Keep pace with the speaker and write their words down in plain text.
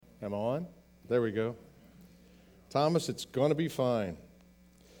Am I on? There we go. Thomas, it's going to be fine.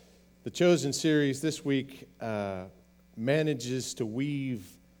 The Chosen series this week manages to weave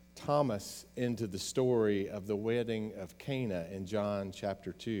Thomas into the story of the wedding of Cana in John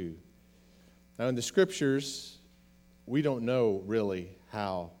chapter 2. Now, in the Scriptures, we don't know really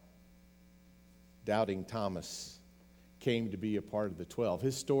how doubting Thomas came to be a part of the 12.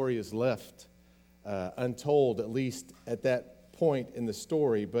 His story is left untold, at least at that point in the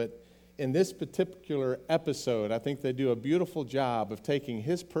story. But in this particular episode, I think they do a beautiful job of taking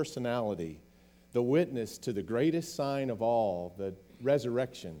his personality, the witness to the greatest sign of all, the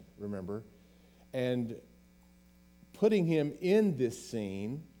resurrection, remember, and putting him in this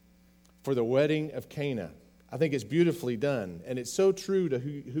scene for the wedding of Cana. I think it's beautifully done, and it's so true to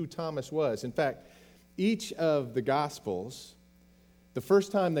who Thomas was. In fact, each of the Gospels, the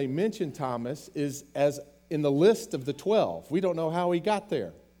first time they mention Thomas is as in the list of the 12. We don't know how he got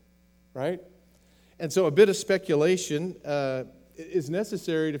there, right? And so a bit of speculation is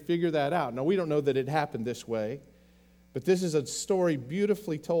necessary to figure that out. Now, we don't know that it happened this way, but this is a story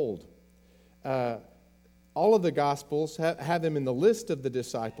beautifully told. All of the Gospels have him in the list of the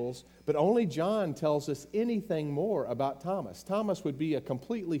disciples, but only John tells us anything more about Thomas. Thomas would be a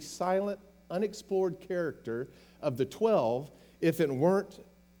completely silent, unexplored character of the 12 if it weren't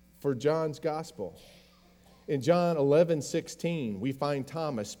for John's Gospel. In John 11:16, we find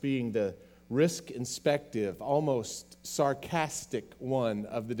Thomas being the risk-inspective, almost sarcastic one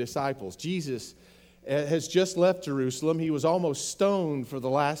of the disciples. Jesus has just left Jerusalem. He was almost stoned for the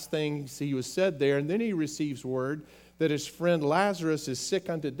last things he was said there, and then he receives word that his friend Lazarus is sick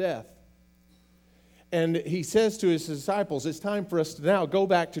unto death. And he says to his disciples, it's time for us to now go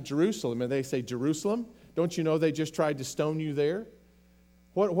back to Jerusalem. And they say, Jerusalem? Don't you know they just tried to stone you there?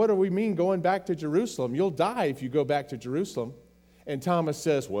 What do we mean going back to Jerusalem? You'll die if you go back to Jerusalem. And Thomas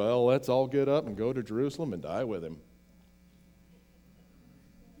says, well, let's all get up and go to Jerusalem and die with him.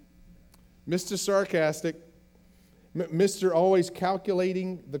 Mr. Sarcastic, Mr. Always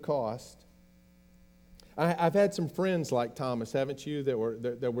calculating the cost. I've had some friends like Thomas, haven't you, that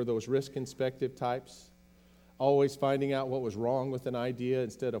were those risk-inspective types, always finding out what was wrong with an idea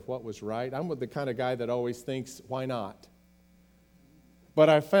instead of what was right. I'm the kind of guy that always thinks, why not? But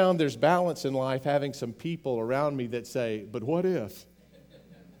I found there's balance in life having some people around me that say, but what if?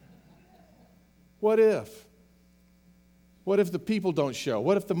 What if? What if the people don't show?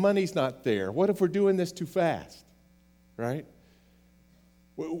 What if the money's not there? What if we're doing this too fast? Right?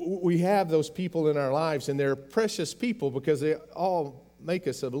 We have those people in our lives, and they're precious people because they all make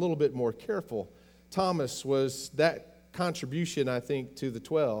us a little bit more careful. Thomas was that contribution, I think, to the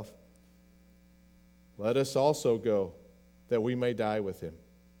 12. Let us also go, that we may die with him.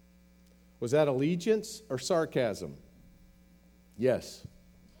 Was that allegiance or sarcasm? Yes.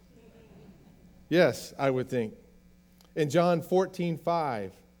 Yes, I would think. In John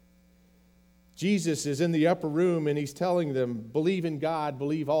 14:5, Jesus is in the upper room and he's telling them, believe in God,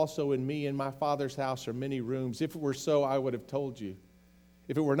 believe also in me. In my Father's house are many rooms. If it were so, I would have told you.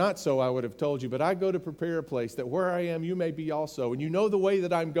 If it were not so, I would have told you. But I go to prepare a place that where I am, you may be also. And you know the way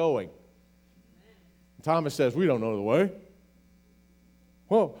that I'm going. Thomas says, we don't know the way.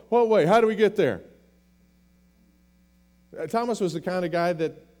 Well, what way? How do we get there? Thomas was the kind of guy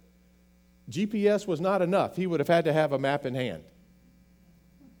that GPS was not enough. He would have had to have a map in hand.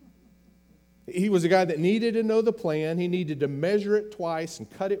 He was a guy that needed to know the plan. He needed to measure it twice and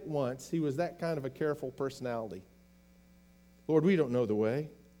cut it once. He was that kind of a careful personality. Lord, we don't know the way.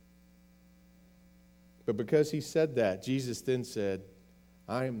 But because he said that, Jesus then said,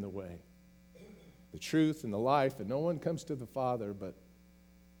 I am the way, the truth, and the life, and no one comes to the Father but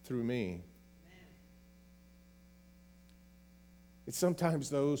through me. It's sometimes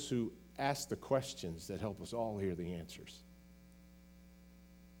those who ask the questions that help us all hear the answers.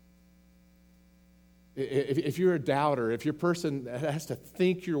 If you're a doubter, if you're a person that has to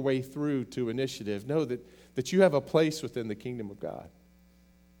think your way through to initiative, know that you have a place within the kingdom of God.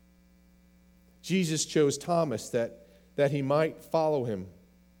 Jesus chose Thomas that he might follow him.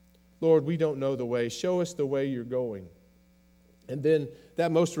 Lord, we don't know the way. Show us the way you're going. And then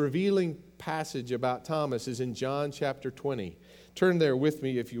that most revealing passage about Thomas is in John chapter 20. Turn there with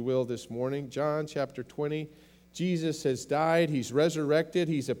me, if you will, this morning. John chapter 20. Jesus has died. He's resurrected.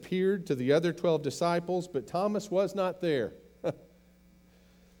 He's appeared to the other 12 disciples, but Thomas was not there.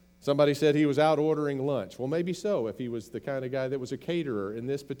 Somebody said he was out ordering lunch. Well, maybe so, if he was the kind of guy that was a caterer in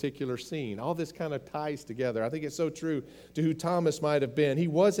this particular scene. All this kind of ties together. I think it's so true to who Thomas might have been. He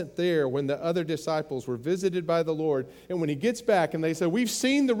wasn't there when the other disciples were visited by the Lord. And when he gets back and they say, we've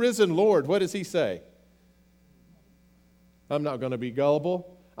seen the risen Lord, what does he say? I'm not going to be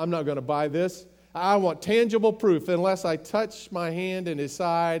gullible. I'm not going to buy this. I want tangible proof. Unless I touch my hand in his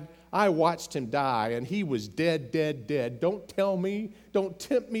side, I watched him die, and he was dead, dead, dead. Don't tell me. Don't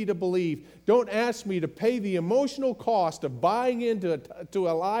tempt me to believe. Don't ask me to pay the emotional cost of buying into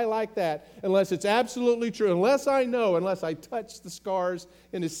a lie like that unless it's absolutely true, unless I know, unless I touch the scars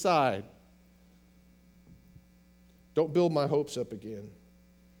in his side. Don't build my hopes up again.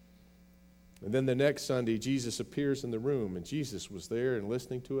 And then the next Sunday, Jesus appears in the room, and Jesus was there and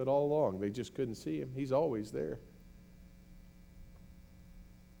listening to it all along. They just couldn't see him. He's always there.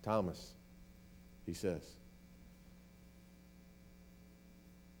 Thomas, he says,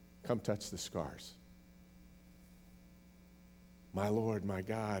 come touch the scars. My Lord, my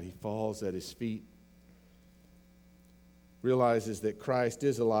God. He falls at his feet, realizes that Christ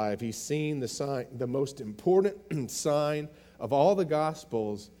is alive. He's seen the sign, the most important sign of all the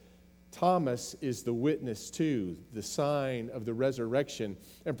Gospels. Thomas is the witness to the sign of the resurrection,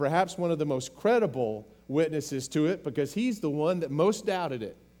 and perhaps one of the most credible witnesses to it because he's the one that most doubted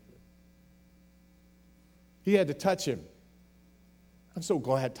it. He had to touch him. I'm so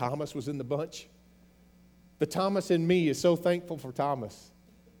glad Thomas was in the bunch. The Thomas in me is so thankful for Thomas,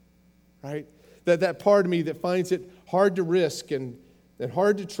 right? That part of me that finds it hard to risk and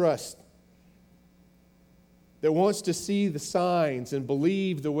hard to trust, that wants to see the signs and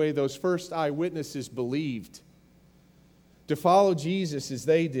believe the way those first eyewitnesses believed, to follow Jesus as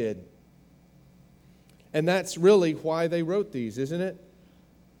they did. And that's really why they wrote these, isn't it?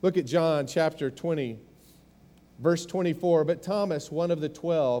 Look at John chapter 20, verse 24. But Thomas, one of the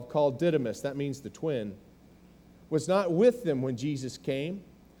 12, called Didymus, that means the twin, was not with them when Jesus came.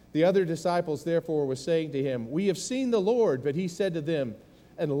 The other disciples therefore were saying to him, we have seen the Lord. But he said to them,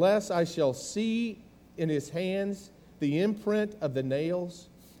 unless I shall see in his hands the imprint of the nails,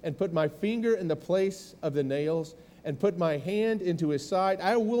 and put my finger in the place of the nails, and put my hand into his side,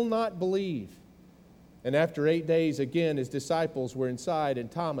 I will not believe. And after 8 days again his disciples were inside, and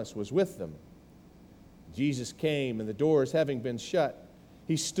Thomas was with them. Jesus came, and the doors having been shut,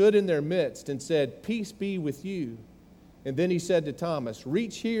 he stood in their midst and said, peace be with you. And then he said to Thomas,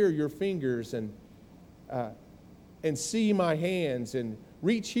 reach here your fingers and see my hands, and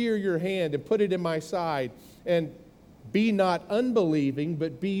reach here your hand and put it in my side, and be not unbelieving,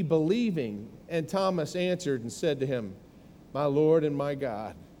 but be believing. And Thomas answered and said to him, my Lord and my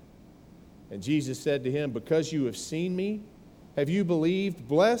God. And Jesus said to him, because you have seen me, have you believed?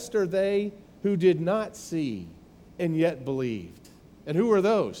 Blessed are they who did not see and yet believed. And who are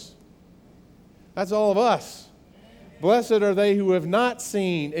those? That's all of us. Blessed are they who have not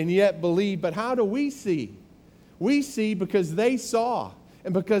seen and yet believed. But how do we see? We see because they saw,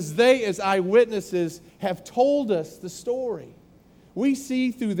 and because they, as eyewitnesses, have told us the story. We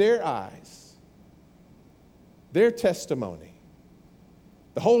see through their eyes, their testimony.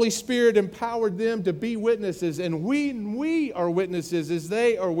 The Holy Spirit empowered them to be witnesses, and we are witnesses as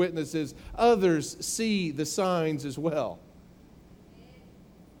they are witnesses. Others see the signs as well.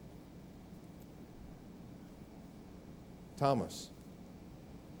 Thomas.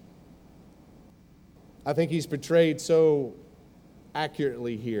 I think he's portrayed so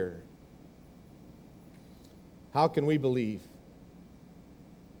accurately here. How can we believe?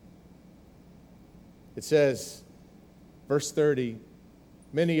 It says, verse 30,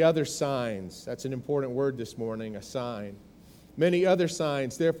 many other signs. That's an important word this morning, a sign. Many other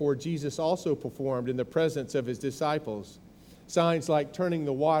signs, therefore, Jesus also performed in the presence of his disciples. Signs like turning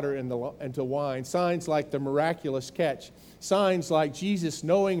the water into wine. Signs like the miraculous catch. Signs like Jesus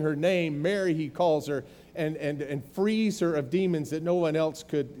knowing her name, Mary he calls her, and frees her of demons that no one else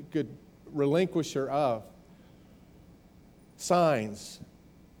could relinquish her of. Signs.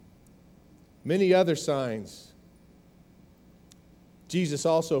 Many other signs. Jesus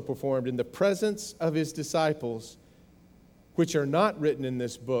also performed in the presence of his disciples, which are not written in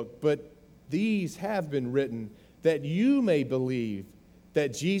this book, but these have been written, that you may believe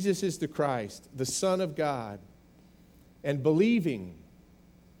that Jesus is the Christ, the Son of God, and believing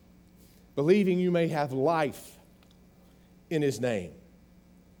you may have life in his name.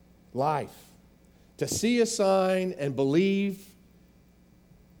 Life. To see a sign and believe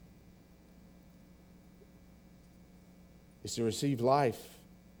is to receive life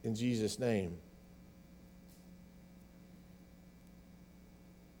in Jesus' name.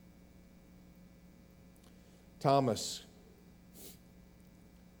 Thomas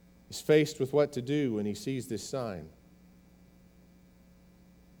is faced with what to do when he sees this sign.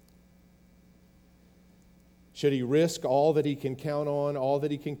 Should he risk all that he can count on, all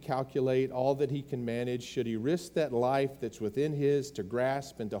that he can calculate, all that he can manage? Should he risk that life that's within his to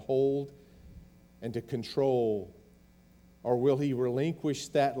grasp and to hold and to control Or will he relinquish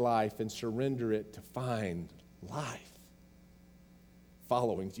that life and surrender it to find life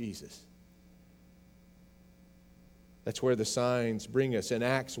following Jesus? That's where the signs bring us. In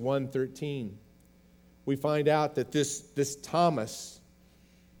Acts 1:13, we find out that this Thomas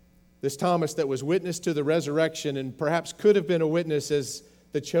that was witness to the resurrection and perhaps could have been a witness, as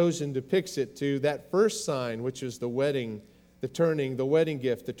the Chosen depicts it, to that first sign, which was the wedding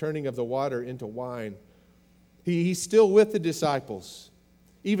gift, the turning of the water into wine. He's still with the disciples.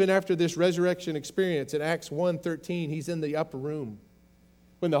 Even after this resurrection experience in Acts 1:13, he's in the upper room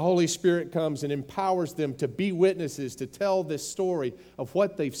when the Holy Spirit comes and empowers them to be witnesses, to tell this story of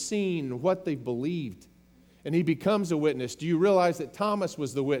what they've seen, what they've believed. And he becomes a witness. Do you realize that Thomas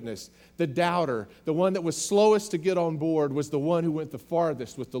was the witness? The doubter, the one that was slowest to get on board, was the one who went the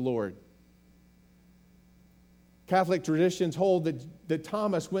farthest with the Lord. Catholic traditions hold that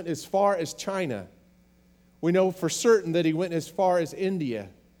Thomas went as far as China. We know for certain that he went as far as India.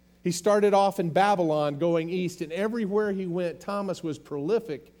 He started off in Babylon going east, and everywhere he went, Thomas was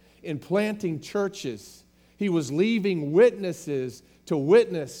prolific in planting churches. He was leaving witnesses to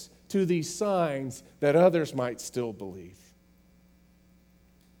witness to these signs that others might still believe.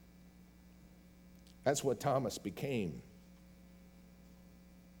 That's what Thomas became.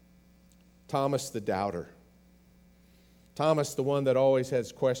 Thomas the doubter. Thomas the one that always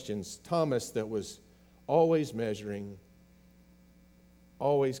has questions. Thomas that was always measuring,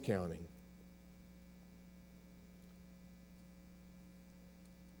 always counting.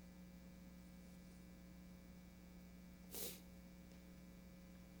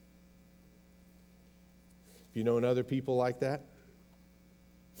 Have you known other people like that?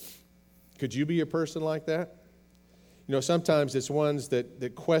 Could you be a person like that? You know, sometimes it's ones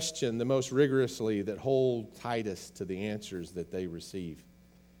that question the most rigorously, that hold tightest to the answers that they receive.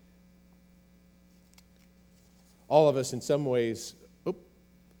 All of us in some ways,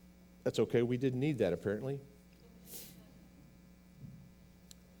 that's okay, we didn't need that apparently.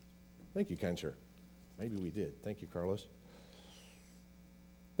 Thank you, kind sir. Maybe we did. Thank you, Carlos.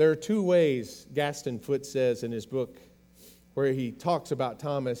 There are two ways, Gaston Foote says in his book, where he talks about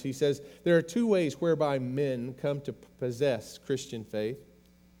Thomas. He says, there are two ways whereby men come to possess Christian faith.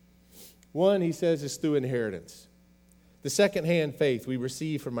 One, he says, is through inheritance. The second-hand faith we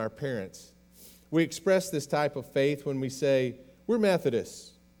receive from our parents. We express this type of faith when we say, we're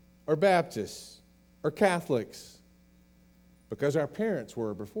Methodists, or Baptists, or Catholics, because our parents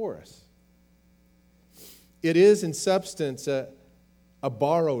were before us. It is, in substance, a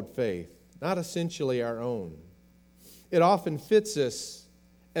borrowed faith, not essentially our own. It often fits us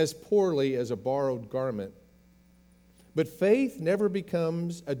as poorly as a borrowed garment. But faith never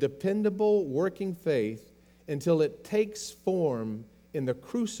becomes a dependable, working faith until it takes form in the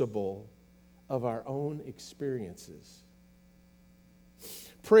crucible of our own experiences.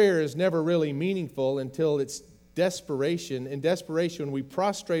 Prayer is never really meaningful until it's desperation. In desperation, we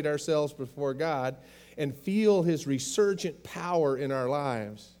prostrate ourselves before God and feel His resurgent power in our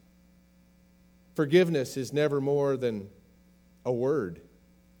lives. Forgiveness is never more than a word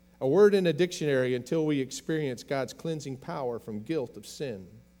in a dictionary until we experience God's cleansing power from guilt of sin.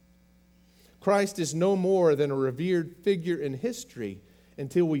 Christ is no more than a revered figure in history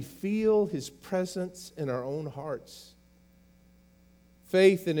until we feel His presence in our own hearts.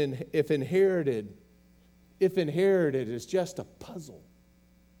 Faith, if inherited, is just a puzzle.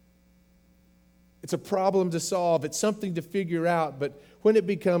 It's a problem to solve. It's something to figure out. But when it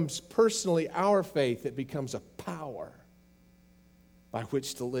becomes personally our faith, it becomes a power by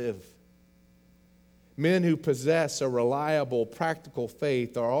which to live. Men who possess a reliable, practical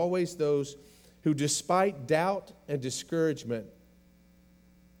faith are always those who, despite doubt and discouragement,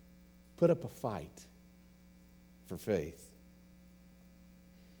 put up a fight for faith.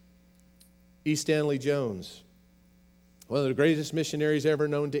 E. Stanley Jones, one of the greatest missionaries ever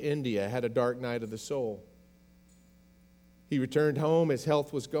known to India, had a dark night of the soul. He returned home, his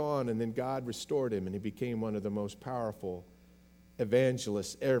health was gone, and then God restored him, and he became one of the most powerful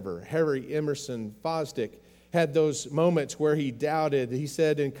evangelists ever. Harry Emerson Fosdick had those moments where he doubted. He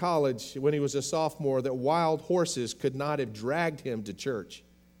said in college, when he was a sophomore, that wild horses could not have dragged him to church.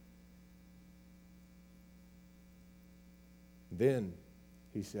 Then,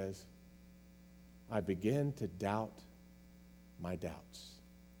 he says, I began to doubt my doubts.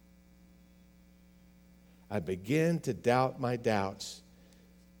 I began to doubt my doubts.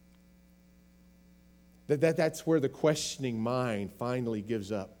 That's where the questioning mind finally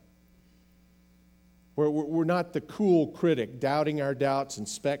gives up. We're not the cool critic doubting our doubts and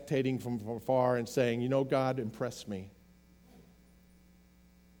spectating from afar and saying, you know, God, impress me.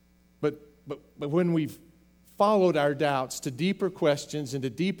 But when we've followed our doubts to deeper questions and to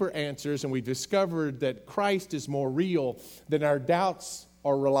deeper answers, and we discovered that Christ is more real than our doubts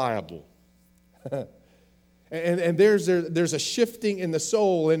are reliable. And there's a shifting in the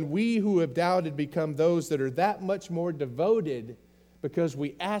soul, and we who have doubted become those that are that much more devoted because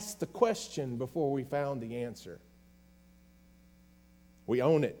we asked the question before we found the answer. We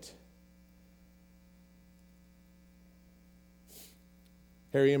own it.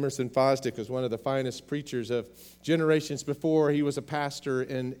 Harry Emerson Fosdick was one of the finest preachers of generations before. He was a pastor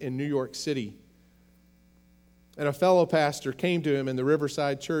in New York City. And a fellow pastor came to him in the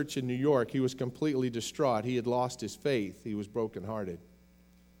Riverside Church in New York. He was completely distraught. He had lost his faith. He was brokenhearted.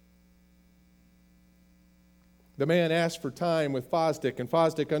 The man asked for time with Fosdick, and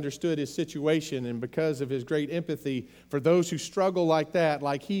Fosdick understood his situation, and because of his great empathy for those who struggle like that,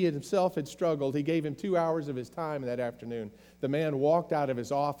 like he himself had struggled, he gave him 2 hours of his time that afternoon. The man walked out of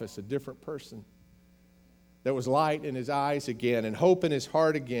his office a different person. There was light in his eyes again and hope in his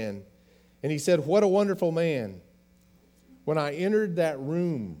heart again. And he said, "What a wonderful man. When I entered that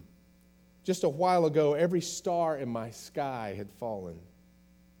room just a while ago, every star in my sky had fallen.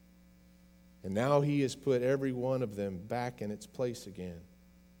 And now he has put every one of them back in its place again."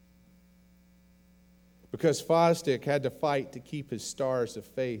 Because Fosdick had to fight to keep his stars of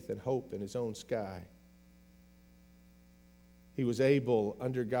faith and hope in his own sky, he was able,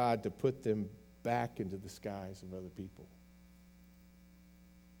 under God, to put them back into the skies of other people.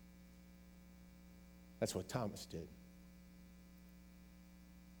 That's what Thomas did.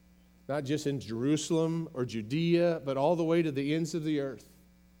 Not just in Jerusalem or Judea, but all the way to the ends of the earth.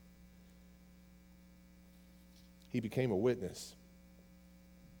 He became a witness.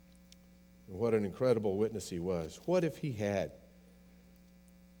 And what an incredible witness he was. What if he had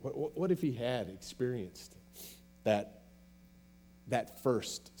experienced that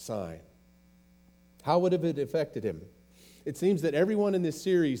first sign? How would it have affected him? It seems that everyone in this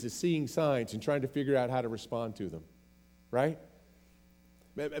series is seeing signs and trying to figure out how to respond to them, right?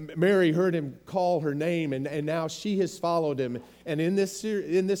 Mary heard him call her name, and now she has followed him. And in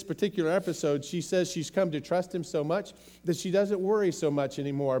this particular episode, she says she's come to trust him so much that she doesn't worry so much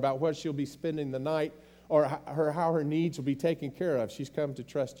anymore about what she'll be spending the night or how her needs will be taken care of. She's come to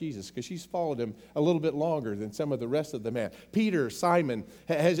trust Jesus because she's followed him a little bit longer than some of the rest of the men. Peter, Simon,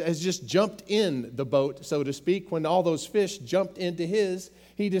 has just jumped in the boat, so to speak. When all those fish jumped into his,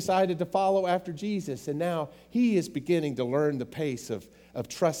 he decided to follow after Jesus. And now he is beginning to learn the pace of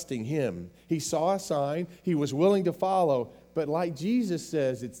trusting him. He saw a sign. He was willing to follow. But like Jesus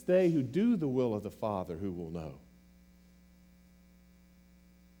says, it's they who do the will of the Father who will know.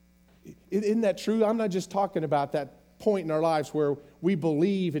 Isn't that true? I'm not just talking about that point in our lives where we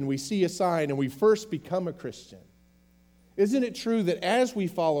believe and we see a sign and we first become a Christian. Isn't it true that as we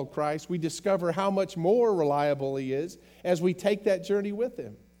follow Christ, we discover how much more reliable he is as we take that journey with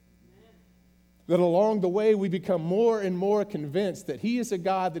him? That along the way we become more and more convinced that he is a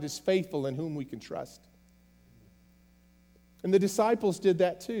God that is faithful and whom we can trust. And the disciples did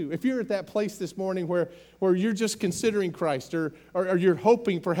that too. If you're at that place this morning where you're just considering Christ or you're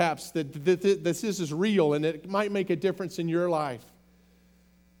hoping perhaps that this is real and it might make a difference in your life,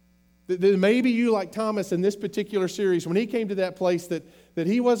 that maybe you, like Thomas in this particular series, when he came to that place that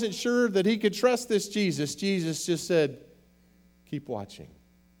he wasn't sure that he could trust this Jesus, Jesus just said, keep watching.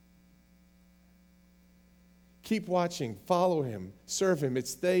 Keep watching, follow him, serve him.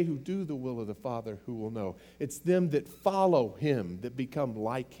 It's they who do the will of the Father who will know. It's them that follow him that become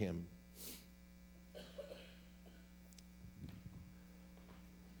like him.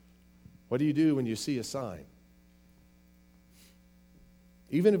 What do you do when you see a sign?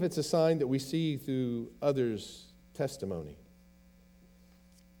 Even if it's a sign that we see through others' testimony.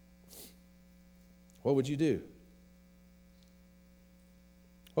 What would you do?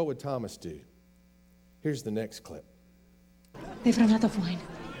 What would Thomas do? Here's the next clip. They've run out of wine.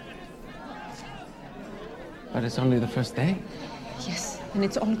 But it's only the first day. Yes, and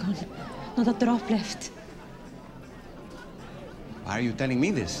it's all gone. Not a drop left. Why are you telling me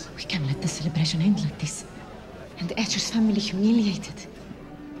this? We can't let the celebration end like this. And the Etcher's family humiliated.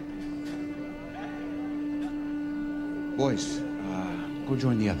 Boys, go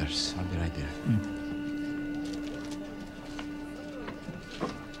join the others. I'll be right there.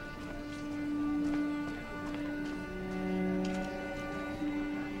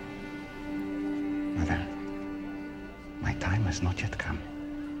 Mother, my time has not yet come.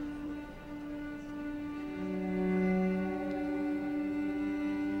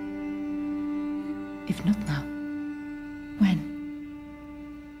 If not now, when?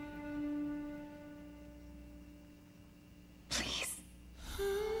 Please.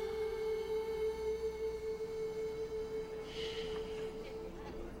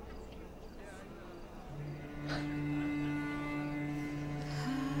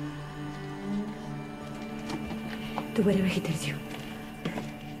 Do whatever he tells you.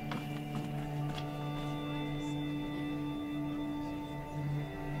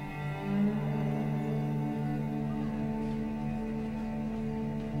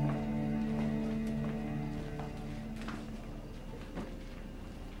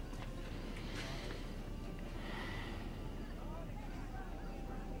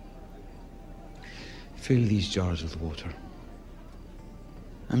 Fill these jars with water.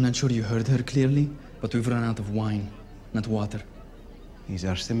 I'm not sure you heard her clearly, but we've run out of wine, not water. These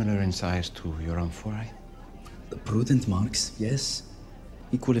are similar in size to your amphorae. The prudent marks, yes.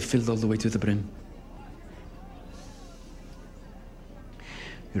 Equally filled all the way to the brim.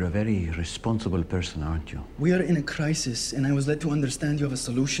 You're a very responsible person, aren't you? We are in a crisis, and I was led to understand you have a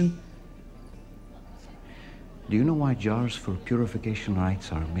solution. Do you know why jars for purification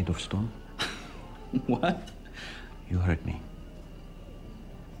rites are made of stone? What? You heard me.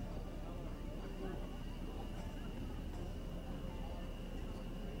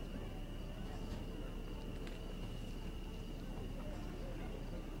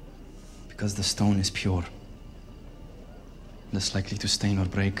 Because the stone is pure. Less likely to stain or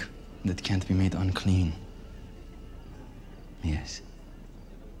break, that can't be made unclean. Yes.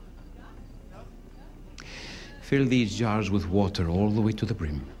 Fill these jars with water all the way to the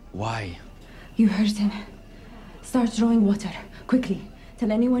brim. Why? You heard him. Start drawing water. Quickly.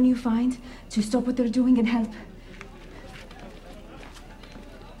 Tell anyone you find to stop what they're doing and help.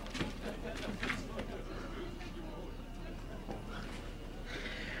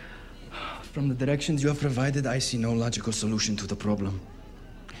 From the directions you have provided, I see no logical solution to the problem.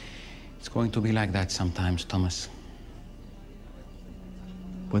 It's going to be like that sometimes, Thomas.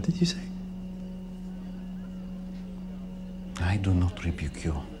 What did you say? I do not rebuke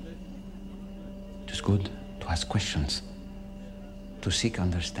you. It is good to ask questions, to seek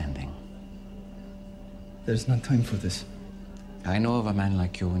understanding. There's not time for this. I know of a man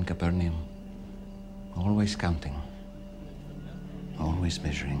like you in Capernaum, always counting, always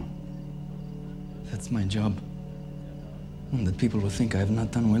measuring. That's my job. And that people will think I have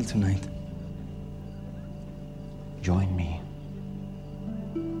not done well tonight. Join me,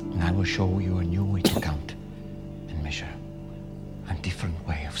 and I will show you a new way to count and measure, a different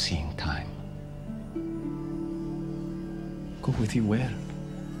way of seeing time. Go with you where?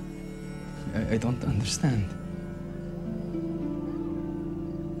 I don't understand.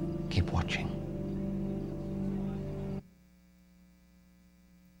 Keep watching.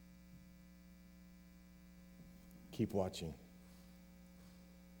 Keep watching.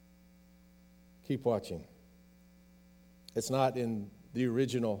 Keep watching. It's not in the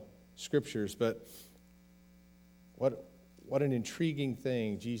original scriptures, but what an intriguing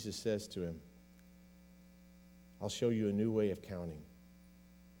thing Jesus says to him. I'll show you a new way of counting,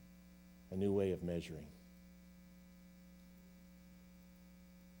 a new way of measuring.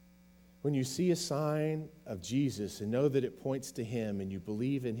 When you see a sign of Jesus and know that it points to him and you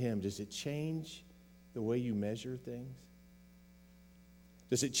believe in him, does it change the way you measure things?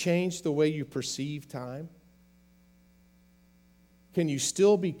 Does it change the way you perceive time? Can you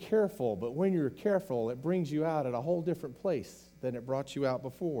still be careful, but when you're careful, it brings you out at a whole different place than it brought you out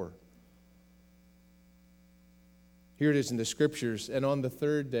before? Here it is in the scriptures, and on the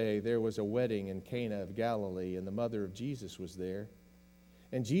third day there was a wedding in Cana of Galilee, and the mother of Jesus was there.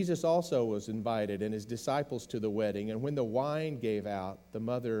 And Jesus also was invited and his disciples to the wedding. And when the wine gave out, the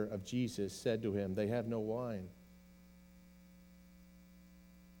mother of Jesus said to him, "They have no wine."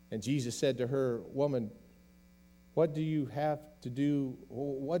 And Jesus said to her, "Woman, what do I have to do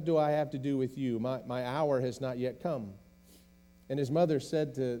with you? My hour has not yet come." And his mother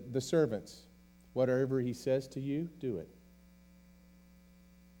said to the servants, "Whatever he says to you, do it."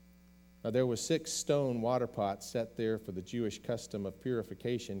 Now there were 6 stone water pots set there for the Jewish custom of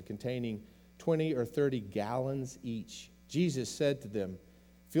purification, containing 20 or 30 gallons each. Jesus said to them,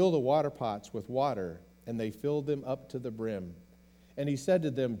 "Fill the water pots with water," and they filled them up to the brim. And he said to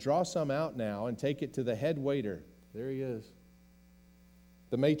them, "Draw some out now and take it to the head waiter." There he is,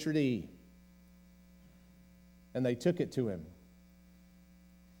 the maitre d'. And they took it to him.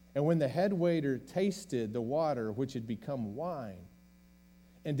 And when the head waiter tasted the water which had become wine,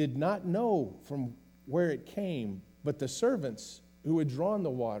 and did not know from where it came, but the servants who had drawn the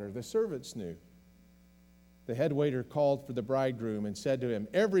water, the servants knew. The head waiter called for the bridegroom and said to him,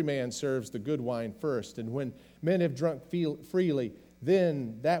 "Every man serves the good wine first, and when men have drunk freely,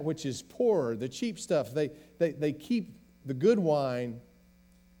 then that which is poorer, the cheap stuff, they keep the good wine,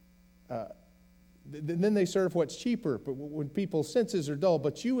 then they serve what's cheaper, but when people's senses are dull.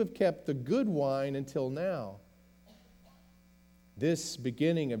 But you have kept the good wine until now." This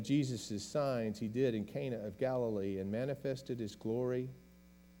beginning of Jesus' signs he did in Cana of Galilee and manifested his glory,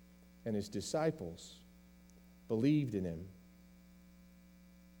 and his disciples believed in him.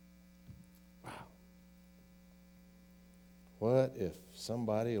 Wow. What if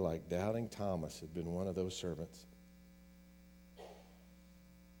somebody like Doubting Thomas had been one of those servants?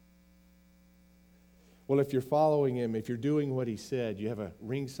 Well, if you're following him, if you're doing what he said, you have a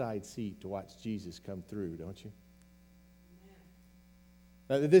ringside seat to watch Jesus come through, don't you?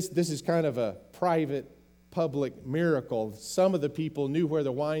 Now, this is kind of a private, public miracle. Some of the people knew where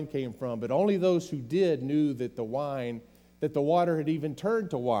the wine came from, but only those who did knew that the water had even turned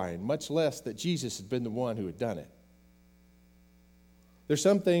to wine, much less that Jesus had been the one who had done it. There's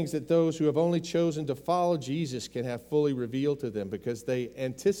some things that those who have only chosen to follow Jesus can have fully revealed to them because they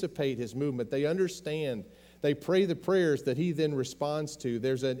anticipate his movement. They understand. They pray the prayers that he then responds to.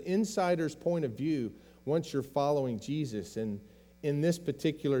 There's an insider's point of view once you're following Jesus. And in this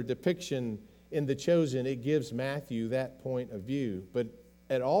particular depiction in The Chosen, it gives Matthew that point of view. But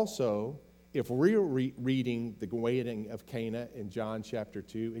it also, if we're reading the wedding of Cana in John chapter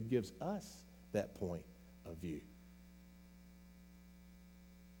 2, it gives us that point of view.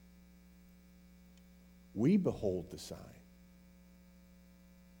 We behold the sign.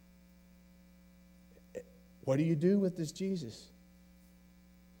 What do you do with this Jesus?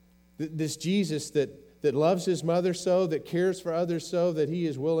 This Jesus that loves his mother so, that cares for others so, that he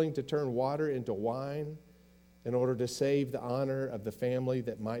is willing to turn water into wine in order to save the honor of the family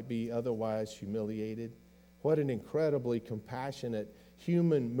that might be otherwise humiliated. What an incredibly compassionate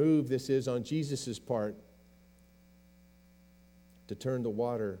human move this is on Jesus' part to turn the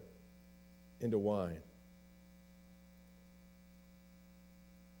water into wine.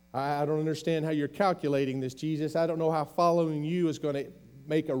 I don't understand how you're calculating this, Jesus. I don't know how following you is going to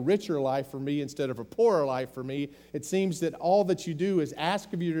make a richer life for me instead of a poorer life for me. It seems that all that you do is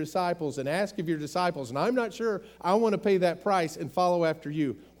ask of your disciples and ask of your disciples, and I'm not sure I want to pay that price and follow after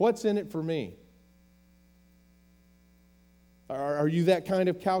you. What's in it for me? Are you that kind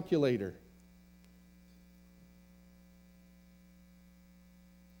of calculator?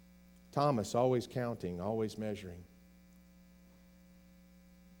 Thomas, always counting, always measuring.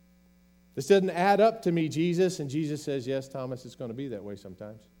 This doesn't add up to me, Jesus. And Jesus says, yes, Thomas, it's going to be that way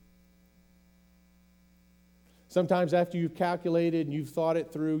sometimes. Sometimes after you've calculated and you've thought it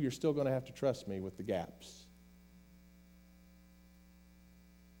through, you're still going to have to trust me with the gaps.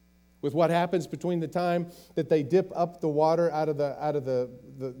 With what happens between the time that they dip up the water out of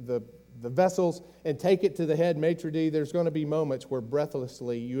the vessels and take it to the head maitre d', there's going to be moments where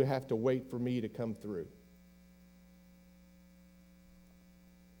breathlessly you have to wait for me to come through.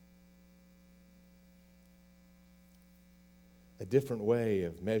 A different way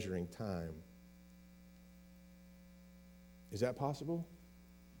of measuring time. Is that possible?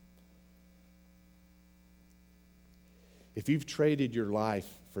 If you've traded your life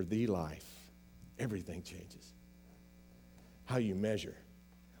for the life, everything changes. How you measure.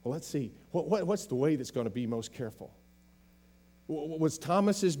 Well, let's see. What's the way that's going to be most careful? Was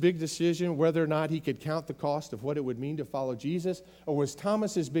Thomas's big decision whether or not he could count the cost of what it would mean to follow Jesus? Or was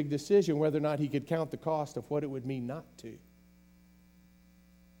Thomas's big decision whether or not he could count the cost of what it would mean not to?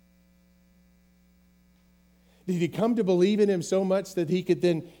 Did he come to believe in him so much that he could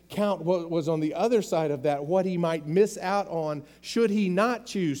then count what was on the other side of that, what he might miss out on should he not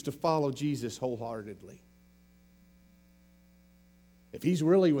choose to follow Jesus wholeheartedly? If he's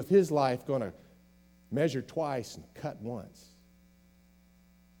really with his life going to measure twice and cut once.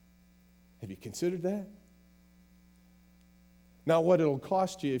 Have you considered that? Not what it'll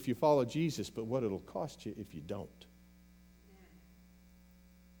cost you if you follow Jesus, but what it'll cost you if you don't.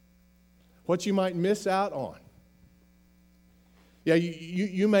 What you might miss out on. Yeah,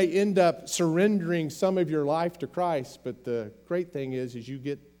 you may end up surrendering some of your life to Christ, but the great thing is you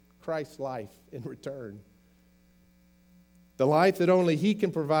get Christ's life in return. The life that only he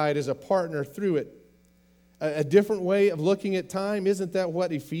can provide as a partner through it. A different way of looking at time, isn't that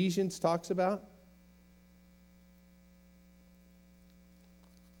what Ephesians talks about?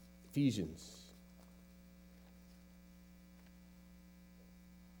 Ephesians.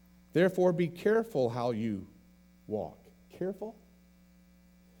 Therefore, be careful how you walk. Careful?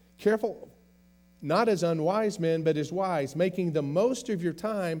 Careful, not as unwise men, but as wise, making the most of your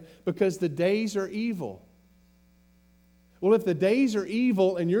time because the days are evil. Well, if the days are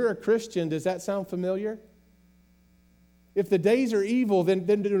evil and you're a Christian, does that sound familiar? If the days are evil, then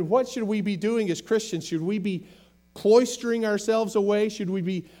what should we be doing as Christians? Should we be cloistering ourselves away? Should we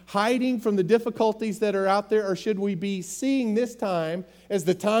be hiding from the difficulties that are out there? Or should we be seeing this time as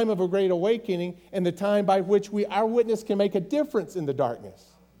the time of a great awakening and the time by which our witness can make a difference in the darkness?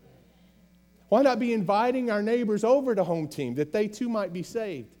 Why not be inviting our neighbors over to Home Team that they too might be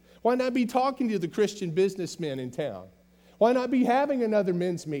saved? Why not be talking to the Christian businessmen in town? Why not be having another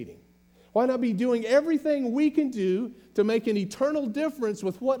men's meeting? Why not be doing everything we can do to make an eternal difference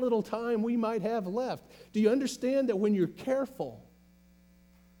with what little time we might have left? Do you understand that when you're careful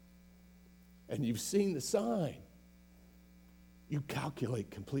and you've seen the sign, you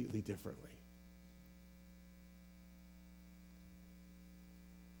calculate completely differently?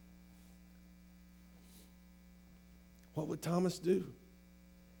 What would Thomas do?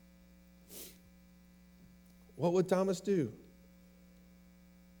 What would Thomas do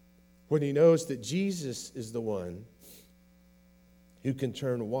when he knows that Jesus is the one who can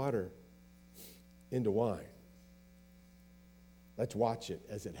turn water into wine? Let's watch it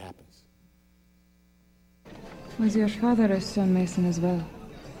as it happens. Was your father a stonemason as well?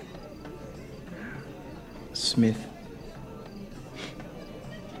 Smith.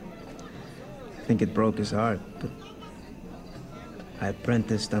 I think it broke his heart, but I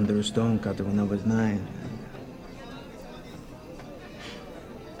apprenticed under a stonecutter when I was 9.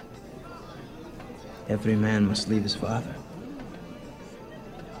 Every man must leave his father.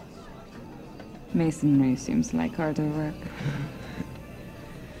 Masonry seems like harder work.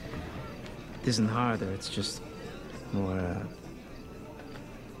 It isn't harder, it's just more,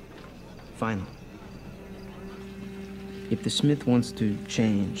 final. If the smith wants to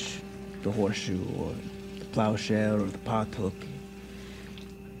change the horseshoe or the plowshare or the pothook,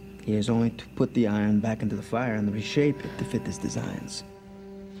 he has only to put the iron back into the fire and reshape it to fit his designs.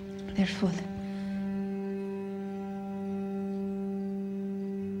 They're full.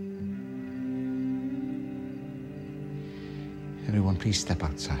 Everyone, please step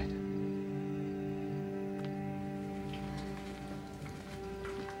outside.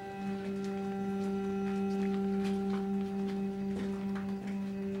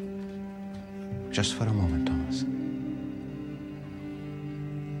 Just for a moment, Thomas.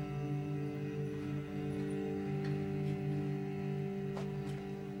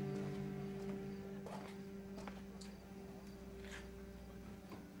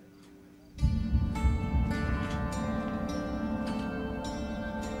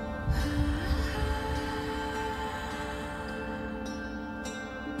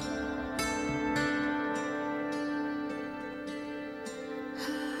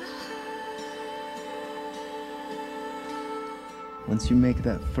 Once you make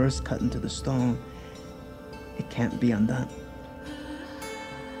that first cut into the stone, it can't be undone.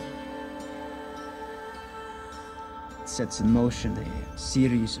 It sets in motion a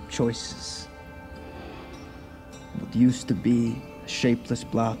series of choices. What used to be a shapeless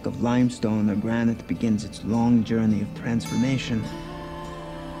block of limestone or granite begins its long journey of transformation.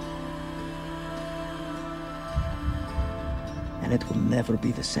 And it will never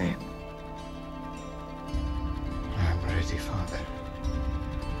be the same. I'm ready, Father.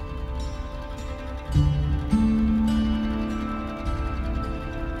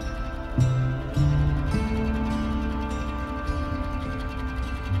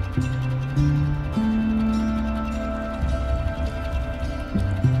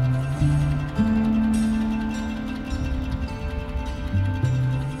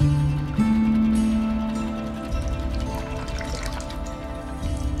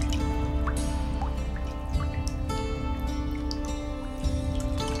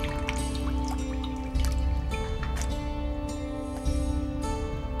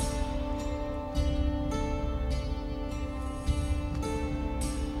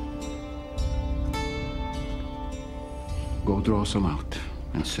 Go draw some out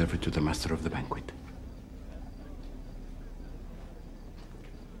and serve it to the master of the banquet.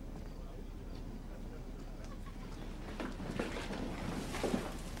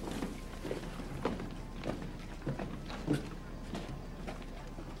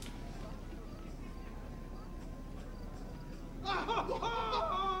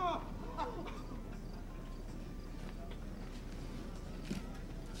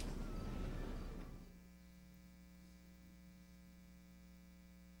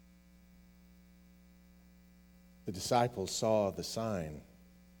 The disciples saw the sign.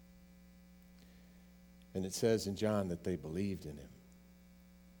 And it says in John that they believed in him.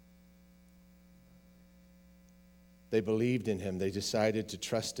 They believed in him. They decided to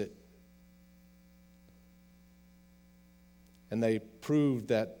trust it. And they proved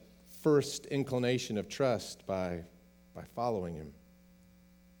that first inclination of trust by following him.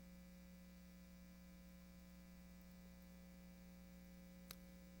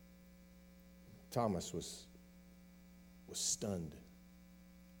 Thomas was stunned.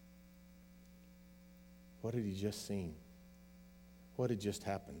 What had he just seen? What had just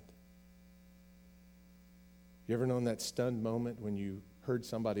happened? You ever known that stunned moment when you heard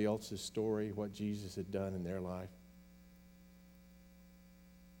somebody else's story, what Jesus had done in their life?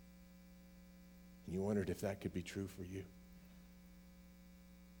 And you wondered if that could be true for you.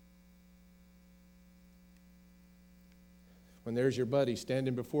 When there's your buddy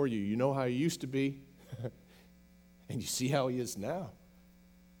standing before you, you know how he used to be, and you see how he is now.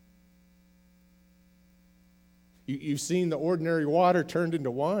 You've seen the ordinary water turned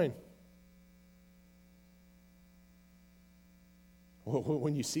into wine. Well,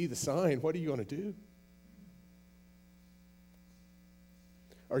 when you see the sign, what are you going to do?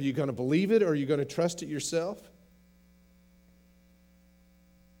 Are you going to believe it, or are you going to trust it yourself?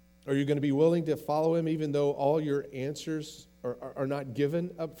 Are you going to be willing to follow him even though all your answers are not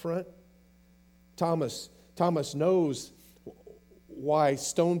given up front? Thomas knows why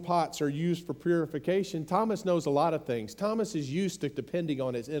stone pots are used for purification. Thomas knows a lot of things. Thomas is used to depending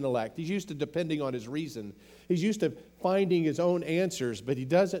on his intellect. He's used to depending on his reason. He's used to finding his own answers, but he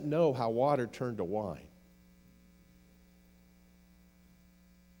doesn't know how water turned to wine.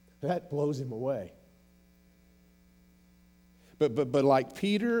 That blows him away. But like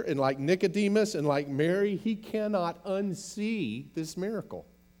Peter and like Nicodemus and like Mary, he cannot unsee this miracle.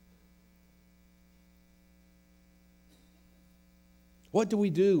 What do we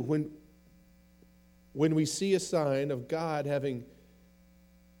do when we see a sign of God having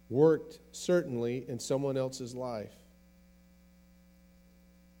worked certainly in someone else's life?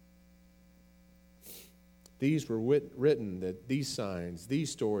 These were written, that these signs,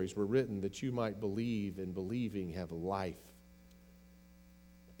 these stories were written that you might believe, and believing have life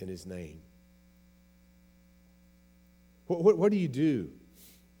in his name. What do you do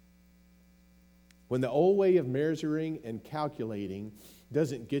when the old way of measuring and calculating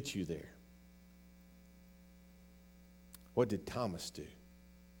doesn't get you there? What did Thomas do?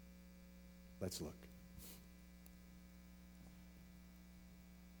 Let's look.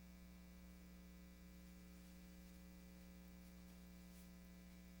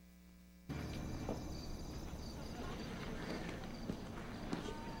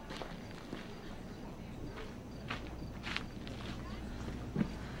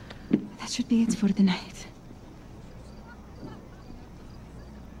 That should be it for the night.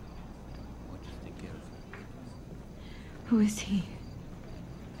 Who is he?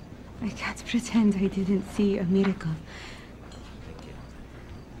 I can't pretend I didn't see a miracle.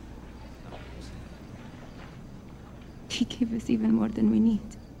 He gave us even more than we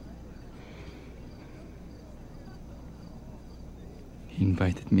need. He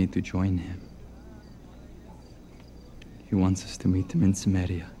invited me to join him. He wants us to meet him in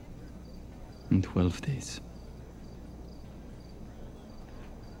Samaria in 12 days.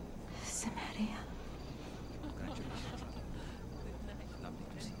 Samaria.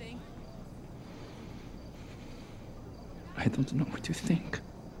 I don't know what to think.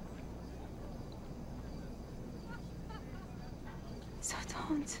 So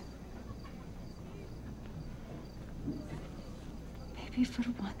don't. Maybe for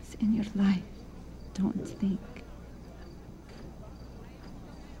once in your life, don't think.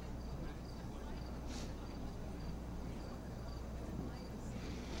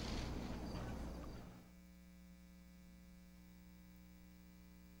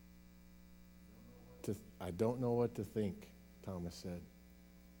 I don't know what to think, Thomas said.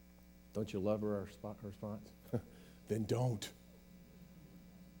 Don't you love her response? Then don't.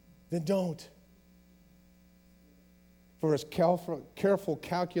 Then don't. For us careful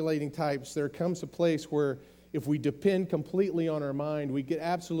calculating types, there comes a place where if we depend completely on our mind, we get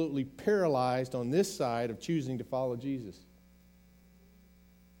absolutely paralyzed on this side of choosing to follow Jesus.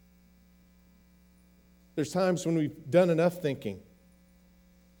 There's times when we've done enough thinking,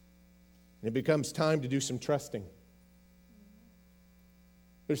 and it becomes time to do some trusting.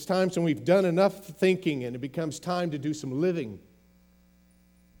 There's times when we've done enough thinking and it becomes time to do some living.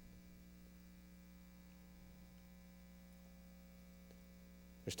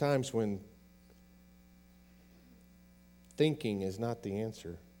 There's times when thinking is not the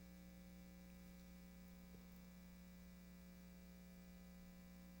answer.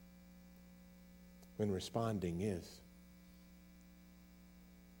 When responding is.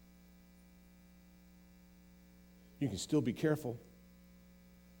 You can still be careful.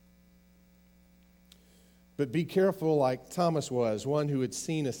 But be careful like Thomas was, one who had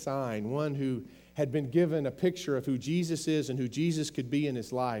seen a sign, one who had been given a picture of who Jesus is and who Jesus could be in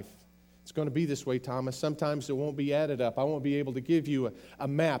his life. It's going to be this way, Thomas. Sometimes it won't be added up. I won't be able to give you a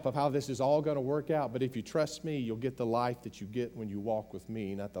map of how this is all going to work out. But if you trust me, you'll get the life that you get when you walk with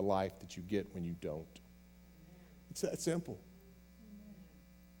me, not the life that you get when you don't. It's that simple.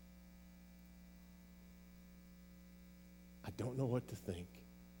 I don't know what to think.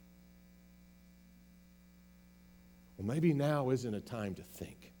 Well, maybe now isn't a time to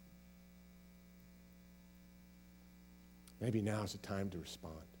think. Maybe now is a time to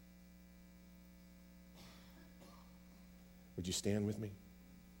respond. Would you stand with me?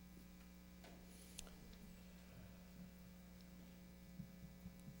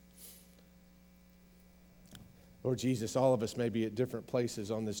 Lord Jesus, all of us may be at different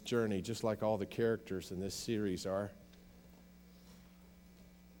places on this journey, just like all the characters in this series are.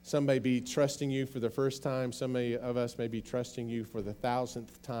 Some may be trusting you for the first time. Some of us may be trusting you for the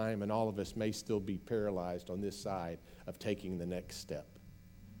 1,000th time, and all of us may still be paralyzed on this side of taking the next step.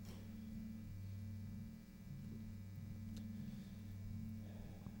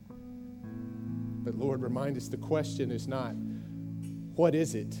 But Lord, remind us the question is not, what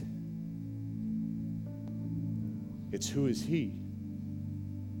is it? It's who is He?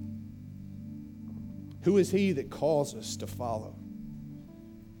 Who is He that calls us to follow?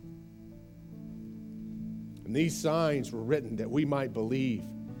 And these signs were written that we might believe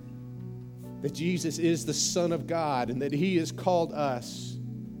that Jesus is the Son of God and that He has called us,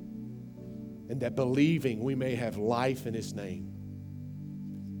 and that believing we may have life in His name.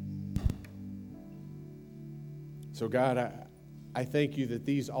 So God, I thank you that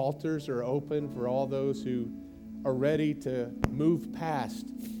these altars are open for all those who are ready to move past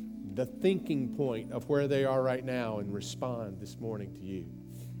the thinking point of where they are right now and respond this morning to you.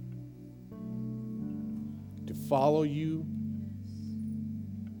 To follow you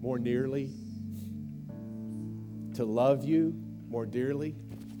more nearly, to love you more dearly,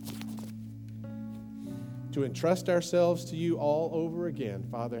 to entrust ourselves to you all over again.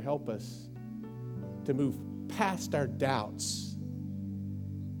 Father, help us to move past our doubts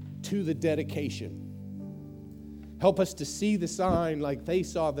to the dedication. Help us to see the sign like they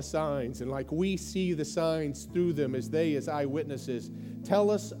saw the signs and like we see the signs through them as they, as eyewitnesses, tell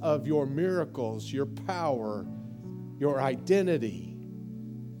us of your miracles, your power, your identity.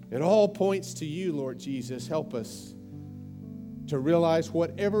 It all points to you, Lord Jesus. Help us to realize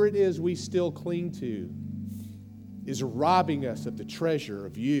whatever it is we still cling to is robbing us of the treasure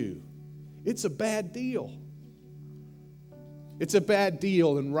of you. It's a bad deal. It's a bad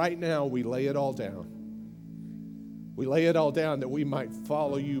deal, and right now we lay it all down. We lay it all down that we might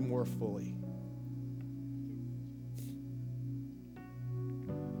follow you more fully.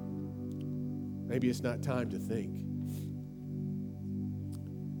 Maybe it's not time to think.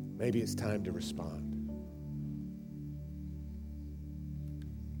 Maybe it's time to respond.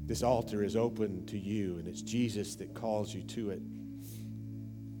 This altar is open to you, and it's Jesus that calls you to it.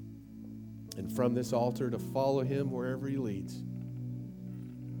 And from this altar to follow Him wherever He leads.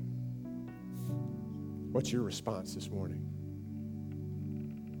 What's your response this morning?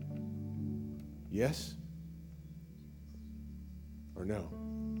 Yes or no?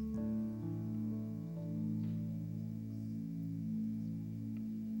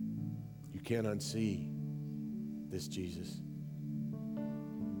 You can't unsee this Jesus.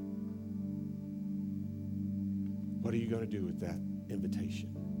 What are you going to do with that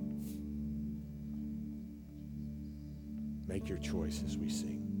invitation? Make your choice as we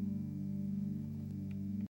sing.